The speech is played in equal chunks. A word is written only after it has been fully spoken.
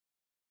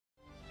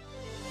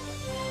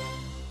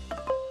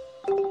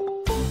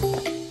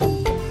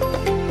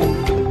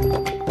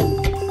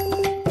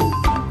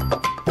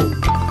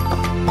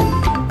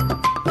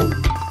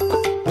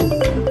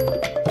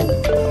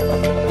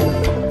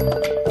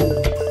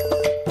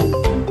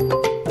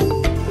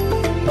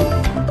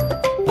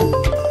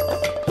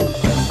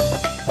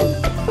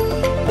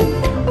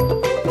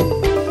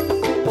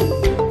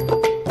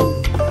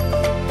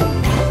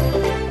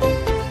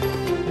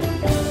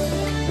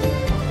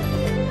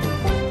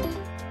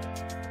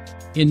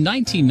In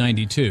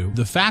 1992,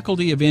 the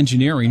Faculty of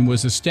Engineering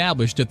was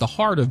established at the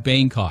heart of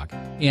Bangkok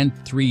and,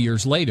 3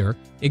 years later,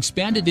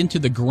 expanded into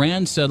the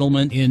Grand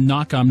Settlement in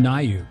Nakhon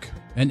Nayuk,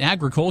 an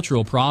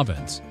agricultural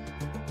province.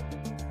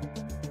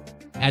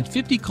 At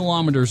 50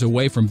 kilometers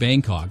away from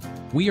Bangkok,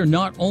 we are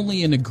not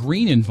only in a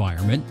green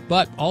environment,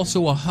 but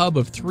also a hub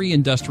of 3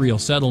 industrial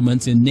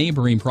settlements in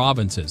neighboring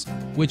provinces,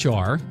 which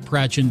are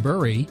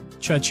Prachinburi,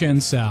 Chichen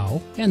Sao,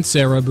 and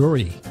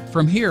Saraburi.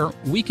 From here,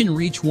 we can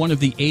reach one of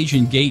the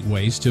Asian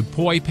gateways to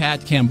Poi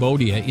Pat,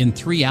 Cambodia in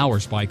 3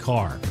 hours by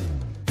car.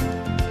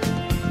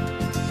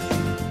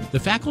 The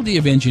Faculty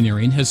of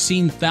Engineering has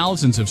seen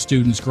thousands of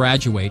students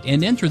graduate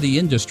and enter the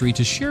industry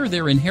to share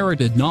their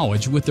inherited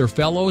knowledge with their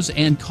fellows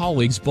and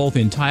colleagues both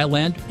in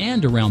Thailand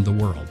and around the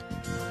world.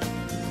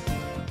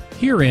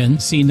 Here in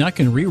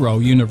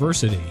Sihanoukville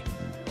University,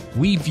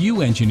 we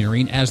view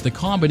engineering as the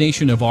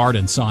combination of art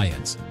and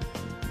science.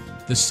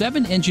 The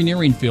 7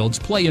 engineering fields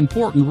play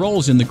important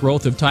roles in the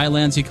growth of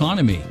Thailand's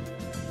economy.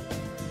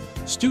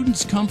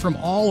 Students come from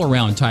all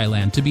around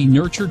Thailand to be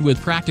nurtured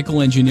with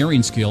practical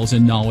engineering skills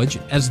and knowledge,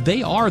 as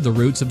they are the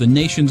roots of the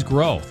nation's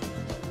growth,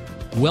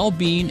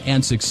 well-being,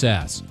 and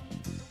success.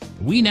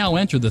 We now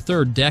enter the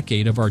 3rd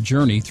decade of our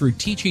journey through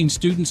teaching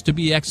students to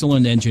be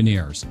excellent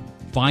engineers,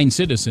 fine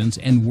citizens,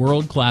 and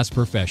world-class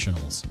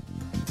professionals.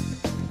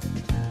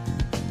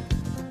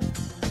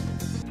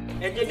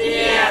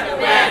 Engineer the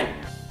when.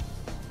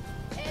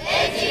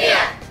 Engineer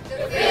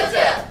the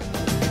future.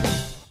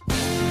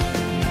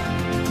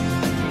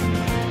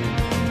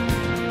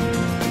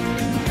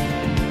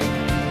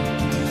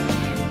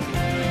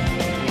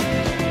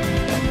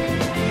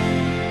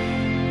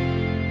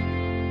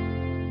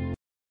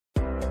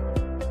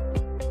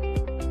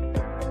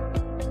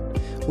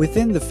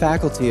 Within the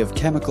Faculty of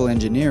Chemical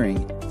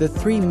Engineering, the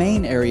 3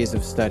 main areas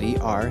of study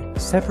are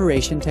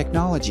separation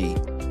technology,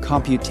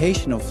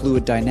 computational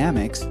fluid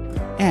dynamics,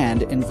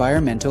 and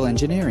environmental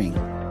engineering.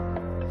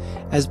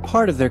 As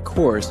part of their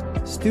course,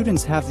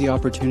 students have the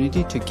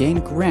opportunity to gain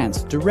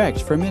grants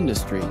direct from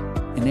industry,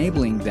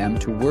 enabling them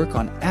to work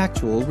on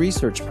actual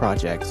research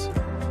projects.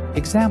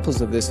 Examples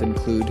of this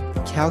include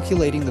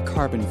calculating the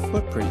carbon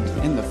footprint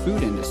in the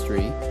food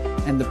industry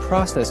and the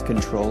process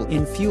control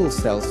in fuel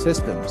cell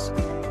systems.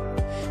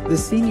 The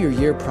senior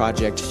year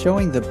project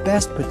showing the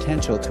best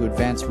potential to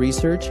advance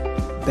research,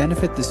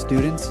 benefit the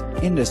students,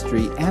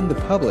 industry, and the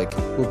public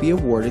will be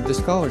awarded the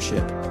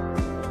scholarship.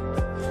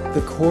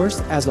 The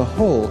course as a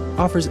whole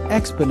offers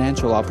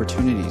exponential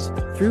opportunities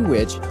through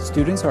which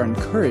students are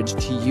encouraged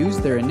to use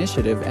their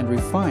initiative and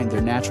refine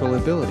their natural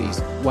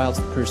abilities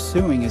whilst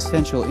pursuing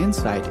essential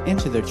insight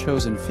into their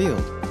chosen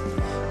field.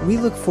 We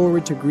look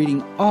forward to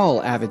greeting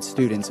all avid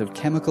students of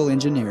chemical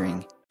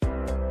engineering.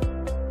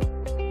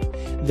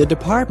 The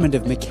Department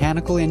of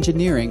Mechanical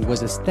Engineering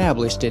was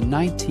established in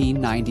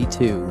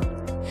 1992.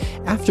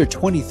 After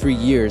 23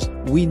 years,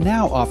 we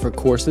now offer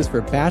courses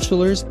for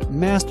bachelor's,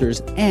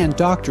 master's, and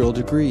doctoral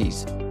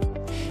degrees.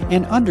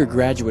 An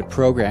undergraduate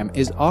program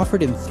is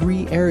offered in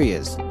 3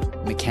 areas: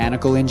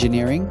 mechanical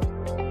engineering,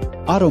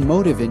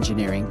 automotive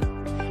engineering,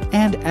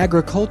 and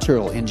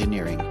agricultural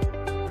engineering.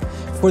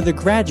 For the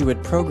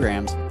graduate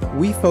programs,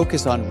 we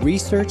focus on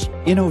research,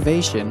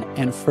 innovation,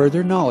 and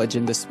further knowledge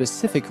in the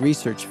specific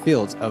research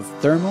fields of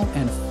thermal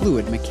and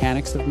fluid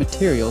mechanics of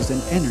materials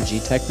and energy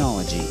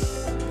technology.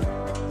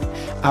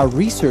 Our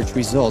research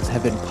results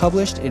have been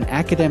published in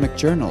academic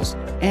journals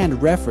and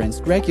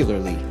referenced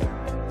regularly.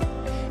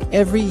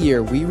 Every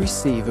year we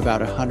receive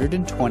about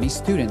 120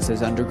 students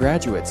as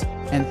undergraduates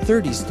and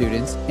 30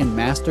 students in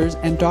master's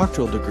and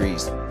doctoral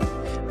degrees.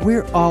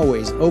 We're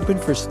always open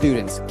for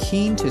students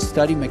keen to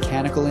study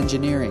mechanical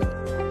engineering,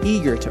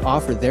 eager to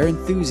offer their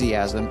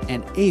enthusiasm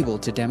and able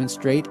to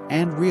demonstrate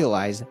and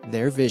realize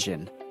their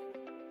vision.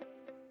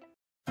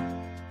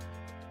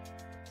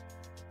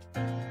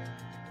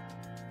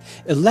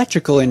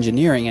 Electrical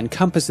engineering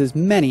encompasses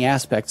many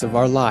aspects of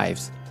our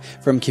lives,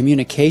 from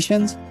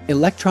communications,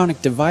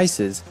 electronic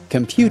devices,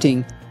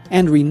 computing,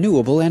 and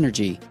renewable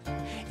energy.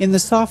 In the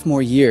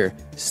sophomore year,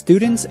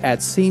 students at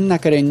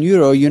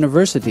Sihanoukville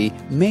University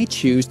may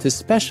choose to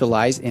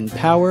specialize in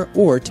power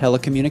or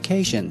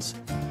telecommunications.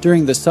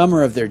 During the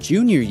summer of their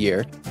junior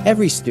year,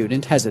 every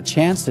student has a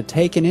chance to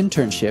take an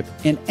internship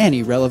in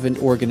any relevant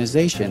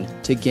organization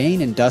to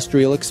gain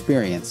industrial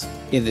experience.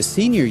 In the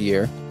senior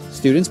year,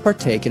 students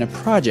partake in a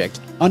project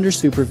under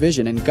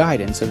supervision and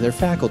guidance of their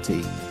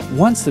faculty.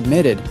 Once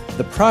submitted,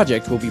 the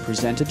project will be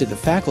presented to the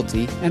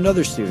faculty and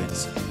other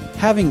students.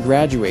 Having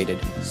graduated,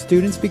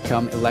 students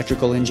become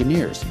electrical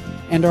engineers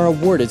and are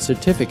awarded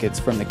certificates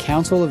from the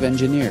Council of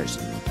Engineers,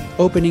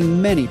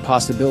 opening many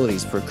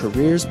possibilities for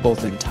careers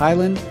both in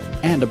Thailand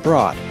and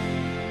abroad.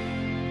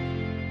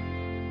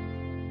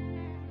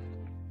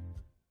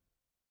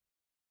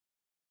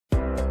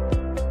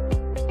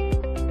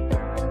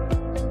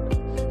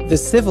 The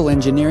Civil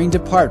Engineering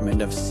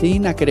Department of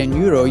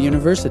Sihanoukville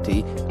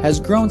University has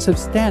grown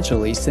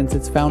substantially since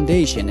its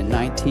foundation in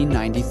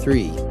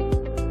 1993.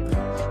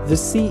 The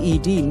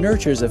CED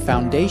nurtures a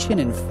foundation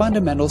in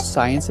fundamental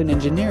science and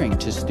engineering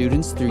to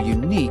students through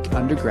unique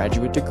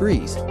undergraduate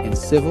degrees in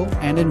civil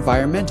and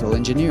environmental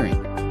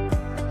engineering.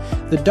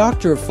 The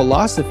Doctor of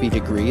Philosophy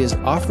degree is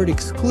offered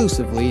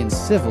exclusively in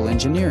civil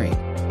engineering.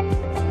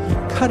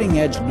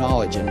 Cutting-edge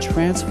knowledge and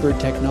transfer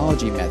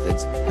technology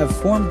methods have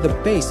formed the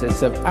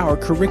basis of our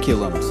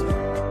curriculums.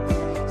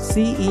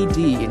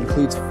 CED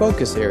includes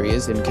focus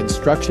areas in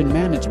construction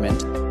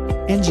management,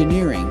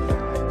 engineering,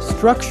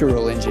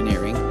 structural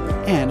engineering,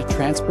 and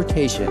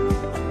transportation.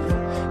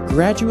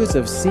 Graduates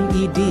of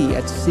CED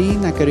at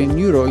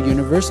Nakarenuro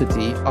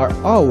University are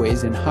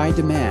always in high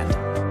demand.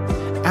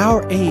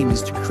 Our aim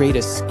is to create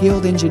a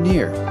skilled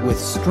engineer with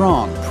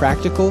strong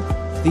practical,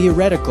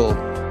 theoretical,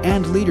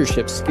 and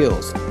leadership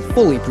skills,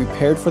 fully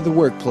prepared for the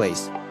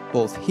workplace,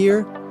 both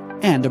here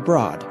and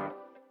abroad.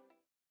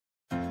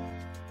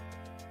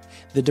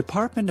 The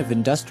Department of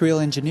Industrial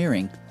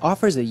Engineering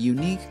offers a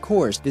unique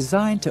course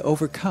designed to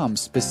overcome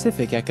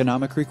specific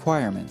economic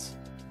requirements.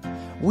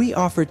 We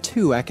offer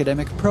two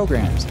academic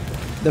programs.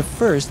 The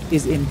first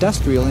is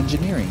Industrial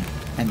Engineering,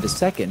 and the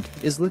second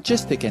is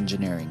Logistic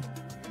Engineering.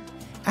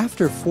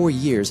 After 4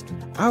 years,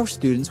 our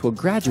students will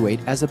graduate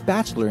as a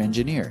bachelor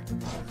engineer,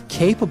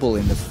 capable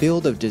in the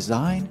field of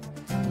design,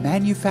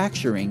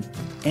 manufacturing,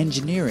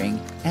 engineering,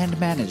 and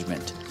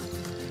management.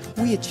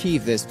 We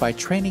achieve this by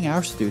training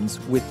our students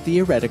with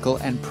theoretical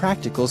and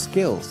practical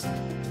skills.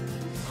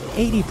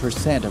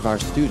 80% of our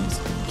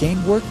students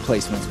gain work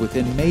placements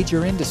within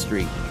major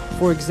industry,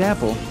 for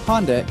example,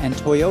 Honda and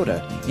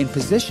Toyota, in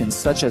positions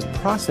such as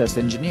process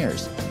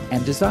engineers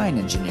and design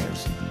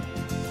engineers.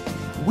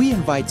 We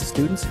invite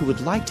students who would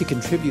like to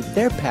contribute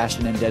their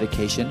passion and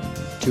dedication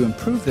to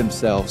improve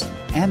themselves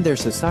and their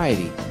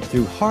society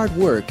through hard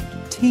work,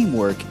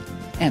 teamwork,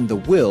 and the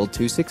will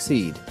to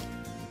succeed.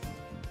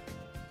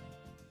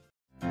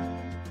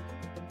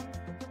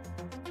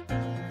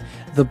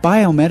 The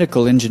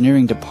Biomedical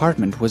Engineering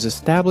Department was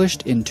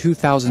established in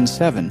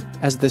 2007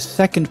 as the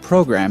second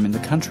program in the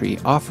country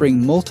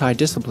offering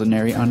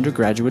multidisciplinary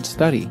undergraduate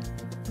study.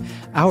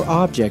 Our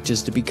object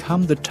is to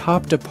become the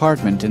top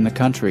department in the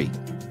country.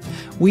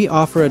 We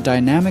offer a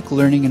dynamic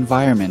learning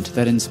environment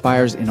that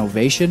inspires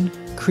innovation,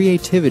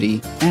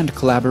 creativity, and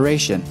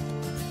collaboration.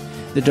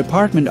 The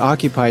department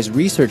occupies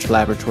research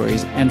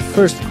laboratories and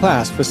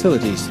first-class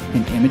facilities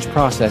in image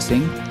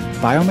processing,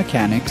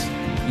 biomechanics,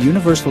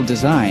 universal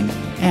design,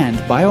 and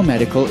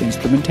biomedical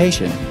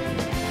instrumentation.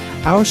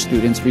 Our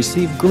students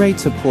receive great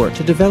support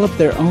to develop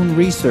their own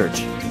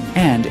research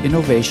and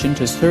innovation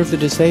to serve the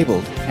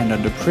disabled and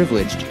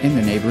underprivileged in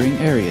the neighboring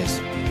areas.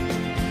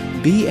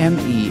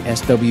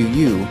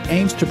 BME-SWU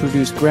aims to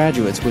produce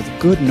graduates with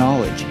good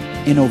knowledge,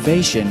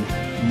 innovation,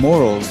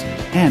 morals,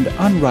 and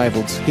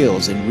unrivaled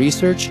skills in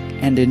research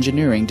and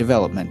engineering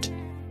development.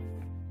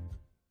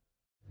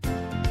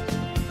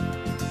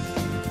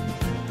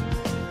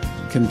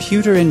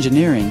 Computer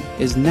engineering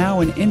is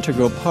now an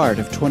integral part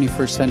of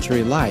 21st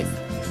century life,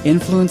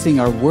 influencing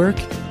our work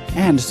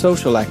and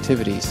social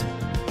activities.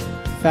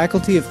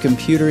 Faculty of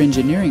computer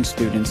engineering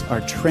students are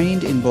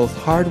trained in both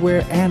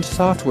hardware and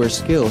software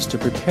skills to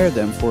prepare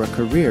them for a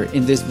career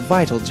in this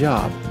vital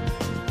job.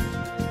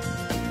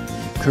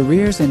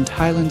 Careers in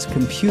Thailand's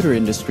computer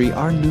industry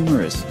are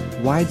numerous,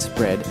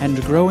 widespread,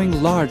 and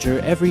growing larger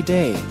every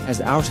day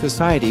as our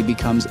society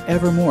becomes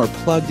ever more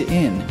plugged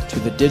in to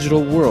the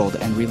digital world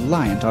and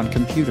reliant on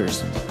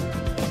computers.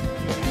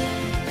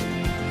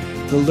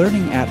 The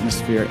learning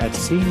atmosphere at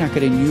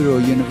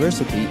Nakarenuro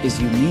University is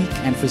unique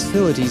and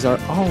facilities are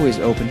always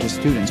open to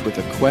students with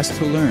a quest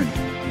to learn.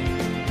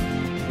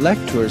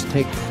 Lecturers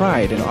take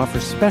pride and offer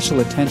special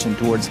attention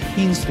towards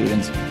keen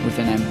students with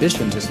an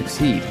ambition to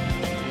succeed.